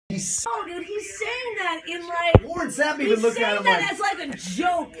Oh, dude, he's saying that in like... Warren Sapp even looked at him like... He's saying that as like a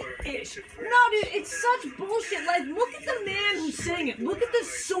joke-ish. No, dude, it's such bullshit. Like, look at the man who's saying it. Look at the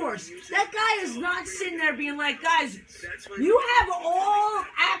source. That guy is not sitting there being like, guys, you have all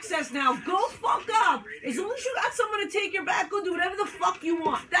access now. Go fuck up. As long as you got someone to take your back, go do whatever the fuck you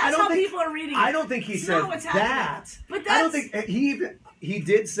want. That's how people are reading it. I don't think he said that. But I don't think... He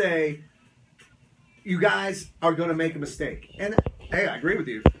did say, you guys are going to make a mistake. And... Hey, I agree with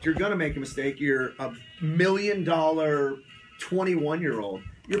you. If you're going to make a mistake, you're a $1 million 21-year-old.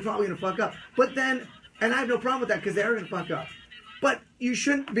 You're probably going to fuck up. But then, and I have no problem with that because they're going to fuck up. But you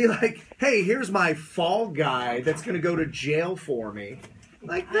shouldn't be like, hey, here's my fall guy that's going to go to jail for me.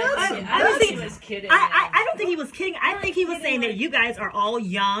 Like, I don't think he was kidding. I don't think he was kidding. I think he was saying that you guys are all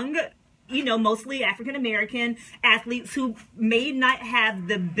young, you know, mostly African-American athletes who may not have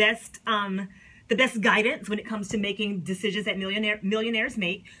the best guidance when it comes to making decisions that millionaires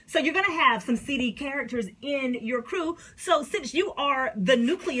make. So you're going to have some seedy characters in your crew. So since you are the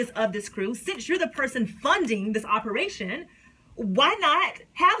nucleus of this crew, since you're the person funding this operation, why not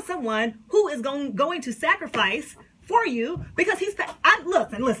have someone who is going to sacrifice for you? Because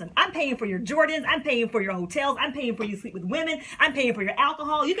listen, I'm paying for your Jordans, I'm paying for your hotels, I'm paying for you to sleep with women, I'm paying for your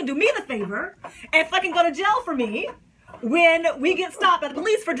alcohol. You can do me the favor and fucking go to jail for me when we get stopped by the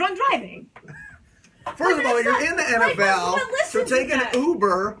police for drunk driving. First of all, you're in the NFL, so take an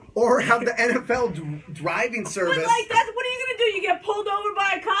Uber or have the NFL driving service. But like, what are you gonna do? You get pulled over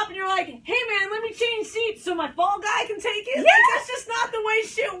by a cop and you're like, hey man, let me change seats so my fall guy can take it? Yeah. Like, that's just not the way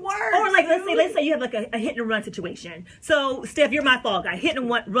shit works. Or like, let's say you have like a hit and run situation. So Steph, you're my fall guy. Hit and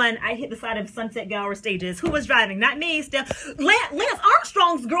run, I hit the side of Sunset Gower stages. Who was driving? Not me, Steph. Lance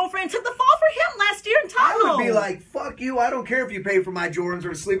Armstrong's girlfriend took the fall for him last year in Tahoe. I would be like, fuck you, I don't care if you pay for my Jordans or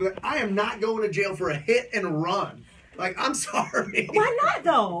to sleep with it. I am not going to jail for a hit and run. Like, I'm sorry. Why not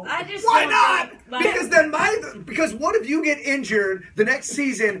though? Why not? Because what if you get injured the next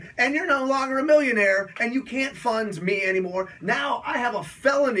season and you're no longer a millionaire and you can't fund me anymore? Now I have a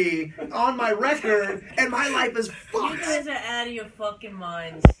felony on my record and my life is fucked. You guys are out of your fucking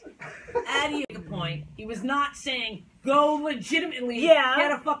minds. Out of your point. He was not saying go legitimately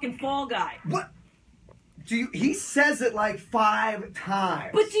get a fucking fall guy. What? He says it like 5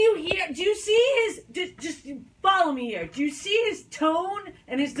 times. But do you see his, just follow me here. Do you see his tone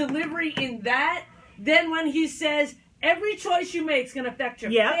and his delivery in that? Then when he says, every choice you make is going to affect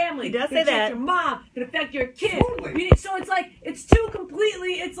your family. He does say that. Your mom, going to affect your kids. Totally. So it's like, it's too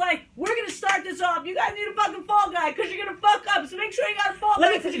completely, it's like, we're going to start this off. You guys need a fucking fall guy because you're going to fuck up. So make sure you got a fall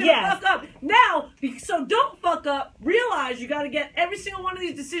guy because you're going to fuck up. Now, so don't fuck up. Realize you got to get every single one of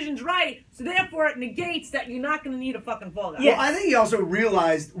these decisions right. So therefore it negates that you're not going to need a fucking fall guy. Well, I think he also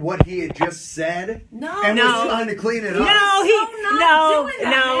realized what he had just said and was trying to clean it up. Man.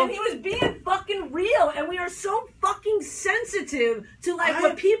 He was being fucking real, and we are so fucking sensitive to like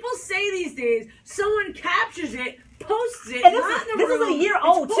what people say these days. Someone captures it, posts it. And this is a year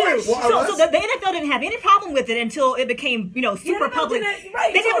old too. So the NFL didn't have any problem with it until it became, super public. They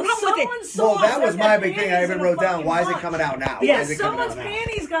didn't have a problem with it. Well, that was my big thing. I even wrote down. Why is it coming out now? Yeah, someone's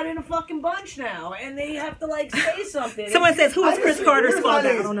panties got in a fucking bunch now, and they have to like say something. Someone says, "Who is Cris Carter's father?"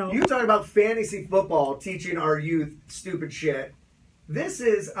 I don't know. You talk about fantasy football, teaching our youth stupid shit. This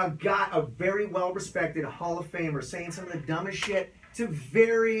is a very well-respected Hall of Famer saying some of the dumbest shit to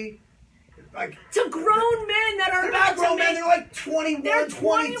very, like... To grown men that are about to make... They're like 21, they're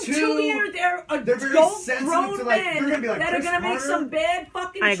 22. They're very sensitive grown to, like, men they're gonna be like, that are going to make some bad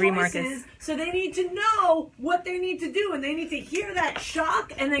fucking choices. Marcus. So they need to know what they need to do, and they need to hear that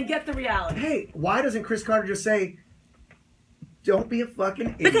shock and then get the reality. Hey, why doesn't Cris Carter just say... Don't be a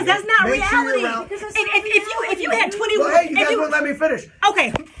fucking idiot. Because that's not reality. If you had 21... Well, hey, you guys won't let me finish.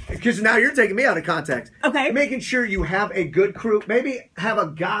 Okay. Because now you're taking me out of context. Okay. Making sure you have a good crew. Maybe have a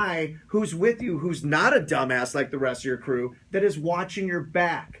guy who's with you who's not a dumbass like the rest of your crew that is watching your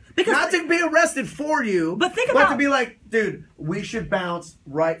back. Because not to be arrested for you, but to be like, dude, we should bounce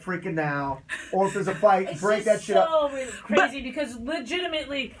right freaking now. Or if there's a fight, break that shit up. It's so crazy because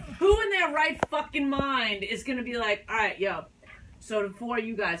legitimately, who in their right fucking mind is going to be like, all right, yo, so the 4 of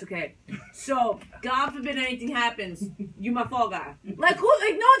you guys, okay. So, God forbid anything happens, you my fall guy. Like who?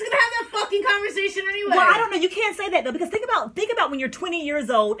 Like no one's gonna have that fucking conversation anyway. Well, I don't know. You can't say that though, because think about when you're 20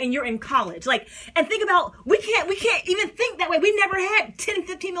 years old and you're in college. Like, and think about we can't even think that way. We never had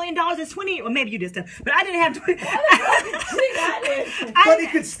 $10-15 million as 20. Well, maybe you did stuff, but I didn't have 20. But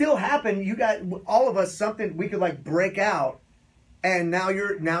it could still happen. You got all of us something we could like break out. And now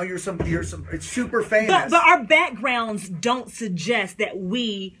you're it's super famous. But our backgrounds don't suggest that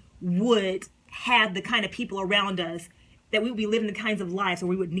we would have the kind of people around us that we would be living the kinds of lives where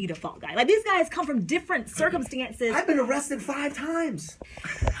we would need a fall guy. Like, these guys come from different circumstances. I've been arrested 5 times.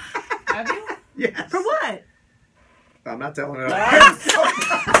 Have you? Yes. For what? I'm not telling her.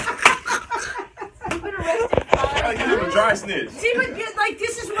 You've been arrested 5 times. You're a dry snitch. See, but like,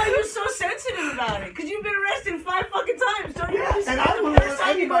 this is why you're so sensitive about it. Because you've been arrested 5 fucking times. Don't you understand? And I'm the first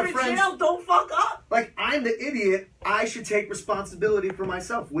time you my go to friends, jail, don't fuck up. Like, I'm the idiot. I should take responsibility for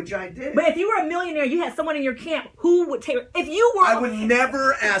myself, which I did. But if you were a millionaire, you had someone in your camp who would take. If you were, I would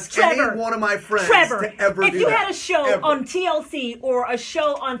never ask any one of my friends Trevor, to ever if do you that. had a show Ever. on TLC or a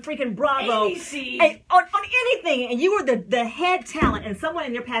show on freaking Bravo, ABC. and on anything, and you were the head talent, and someone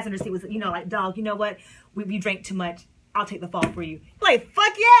in your passenger seat was, like, dog, you know what? We drank too much. I'll take the fall for you. Like,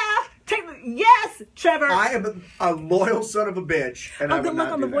 fuck yeah! Yes, Trevor. I am a loyal son of a bitch, and I good would luck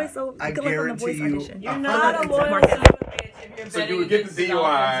not on do the that. voice. I Good luck on the guarantee voice you. audition. You're not a 100%. loyal son of a bitch if you're So betting you would get the against DUI,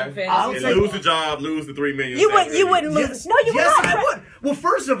 Dolphins and I'll fantasy say- lose the job, lose the $3 million. You wouldn't lose. Yes, No, you would yes, not. I would. Well,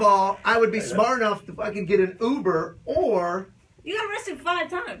 first of all, I would be smart enough to fucking get an Uber, or You got arrested 5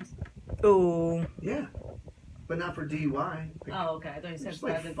 times. Ooh. yeah, but not for DUI. Oh, okay. I thought you said Just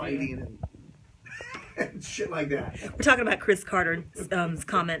like 5 fighting and shit like that. We're talking about Cris Carter's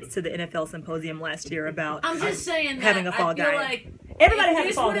comments to the NFL symposium last year about I'm just saying that having a fall I feel guy. like Everybody if has a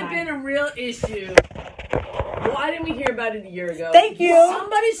this fall would have guy. been a real issue, why didn't we hear about it a year ago? Thank you.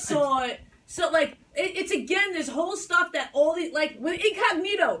 Somebody saw it. So, like, it's again this whole stuff that all the, like, with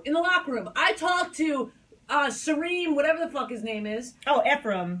Incognito in the locker room. I talked to Sareem, whatever the fuck his name is. Oh,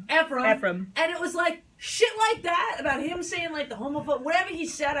 Ephraim. Ephraim. And it was like shit like that about him saying like the homophobe, whatever he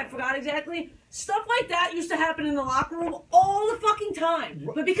said, I forgot exactly. Stuff like that used to happen in the locker room all the fucking time.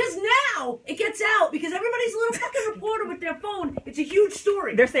 But because now it gets out, because everybody's a little fucking reporter with their phone, it's a huge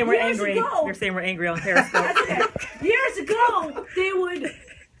story. They're saying we're Years angry. ago- They're saying we're angry on Periscope. Years ago, they would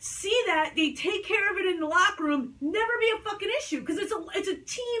see that, they take care of it in the locker room, never be a fucking issue, because it's a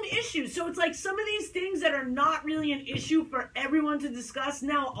team issue. So it's like some of these things that are not really an issue for everyone to discuss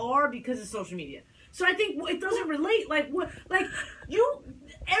now are because of social media. So I think it doesn't relate. Like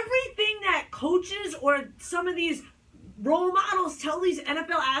everything that coaches or some of these role models tell these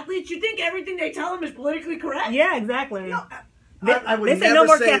NFL athletes, you think everything they tell them is politically correct? Yeah, exactly. No, They, would they say never no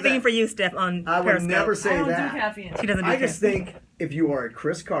more say caffeine that. for you, Steph, on I would Periscope. never say I don't that. do caffeine. She doesn't do I just caffeine. think if you are a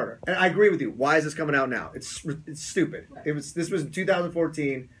Cris Carter, and I agree with you. Why is this coming out now? It's stupid. This was in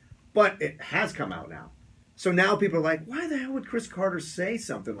 2014, but it has come out now. So now people are like, why the hell would Cris Carter say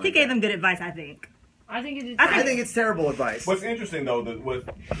something like that? He gave them good advice, I think. I think it is. I think it's terrible advice. What's interesting though, with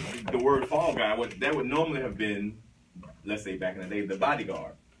the word fall guy, that would normally have been, let's say back in the day, the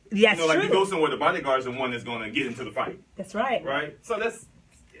bodyguard. Yes, You know, like true. you go somewhere, the bodyguard's the one that's going to get into the fight, That's right. right? So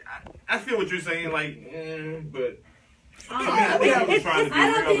I feel what you're saying, like, but. I I think he was trying to be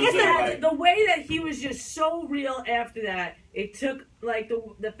don't real think and it's say, that. like, The way that he was just so real after that, it took like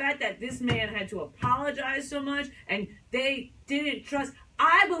the fact that this man had to apologize so much, and they didn't trust.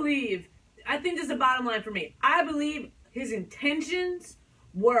 I think this is the bottom line for me. I believe his intentions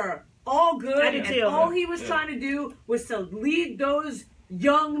were all good, I do and too. all he was trying to do was to lead those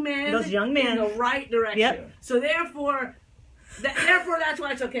young men in the right direction. Yep. So therefore that's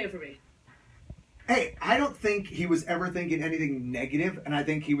why it's okay for me. Hey, I don't think he was ever thinking anything negative, and I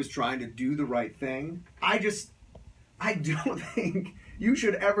think he was trying to do the right thing. I don't think you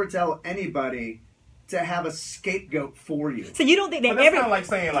should ever tell anybody to have a scapegoat for you. So you don't think that But that's kind of like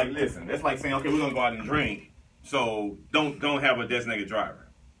saying, like, listen, that's like saying, okay, we're gonna go out and drink, so don't have a designated driver.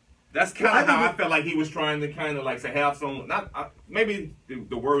 That's kind of how I felt like he was trying to kind of like say have some. Maybe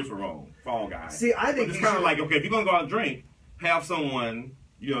the words were wrong. Fall guy. See, I think it's kind of like, okay, if you're gonna go out and drink, have someone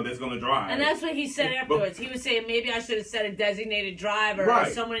that's gonna drive. And that's what he said afterwards. He was saying maybe I should have said a designated driver or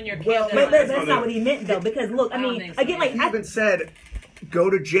Right. someone in your camp. Well, But that that's not what he meant, though, because look, I I don't mean, think so. again, like, He even said,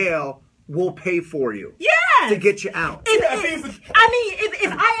 go to jail, we'll pay for you yes! to get you out.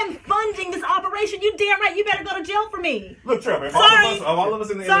 If I am funding this operation, you damn right, you better go to jail for me. Look, Trevor, if all of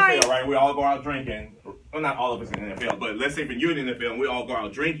us in the NFL, right, we all go out drinking. Well, not all of us in the NFL, but let's say for you in the NFL, and we all go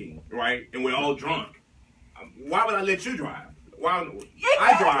out drinking, right, and we're all drunk. Why would I let you drive? Why?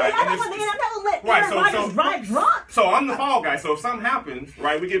 I drive. I'm not gonna let Right, Aaron so- Rodgers drive drunk. So I'm the fall guy. So if something happens,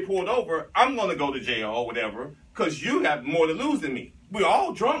 right, we get pulled over, I'm gonna go to jail or whatever, because you have more to lose than me. We're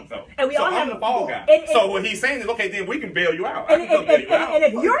all drunk though. And we so all I'm have- the fall guy. and- So what he's saying is, okay, then we can bail you out. And And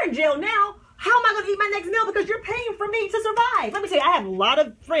if you're in jail now, how am I going to eat my next meal because you're paying for me to survive? Let me tell you, I have a lot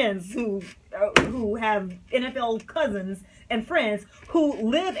of friends who have NFL cousins and friends who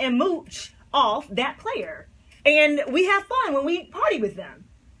live and mooch off that player. And we have fun when we party with them.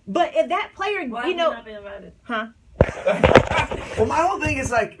 But if that player, Why you know... have we not been invited? Huh? Well, my whole thing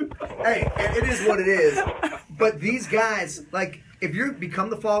is like, hey, it is what it is. But these guys, like, if you become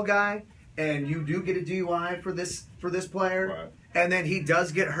the fall guy and you do get a DUI for this player, right. and then he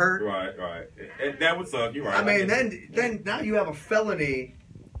does get hurt, right. That would suck. You're right. I mean, then now you have a felony,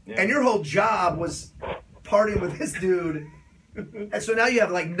 yeah. and your whole job was partying with this dude. And so now you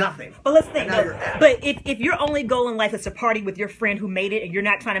have like nothing. But let's think. But if your only goal in life is to party with your friend who made it, and you're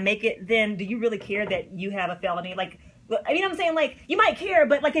not trying to make it, then do you really care that you have a felony? Like, you know what I'm saying? Like, you might care,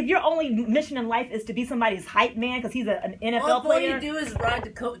 but like if your only mission in life is to be somebody's hype man because he's an NFL player, all you do is ride the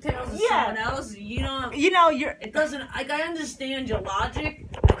coattails of someone else. You know, you're. It doesn't. Like, I understand your logic.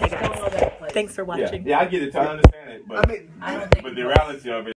 Okay, guys. Thanks for watching. Yeah, I get it. I understand it, but I don't think the reality of it.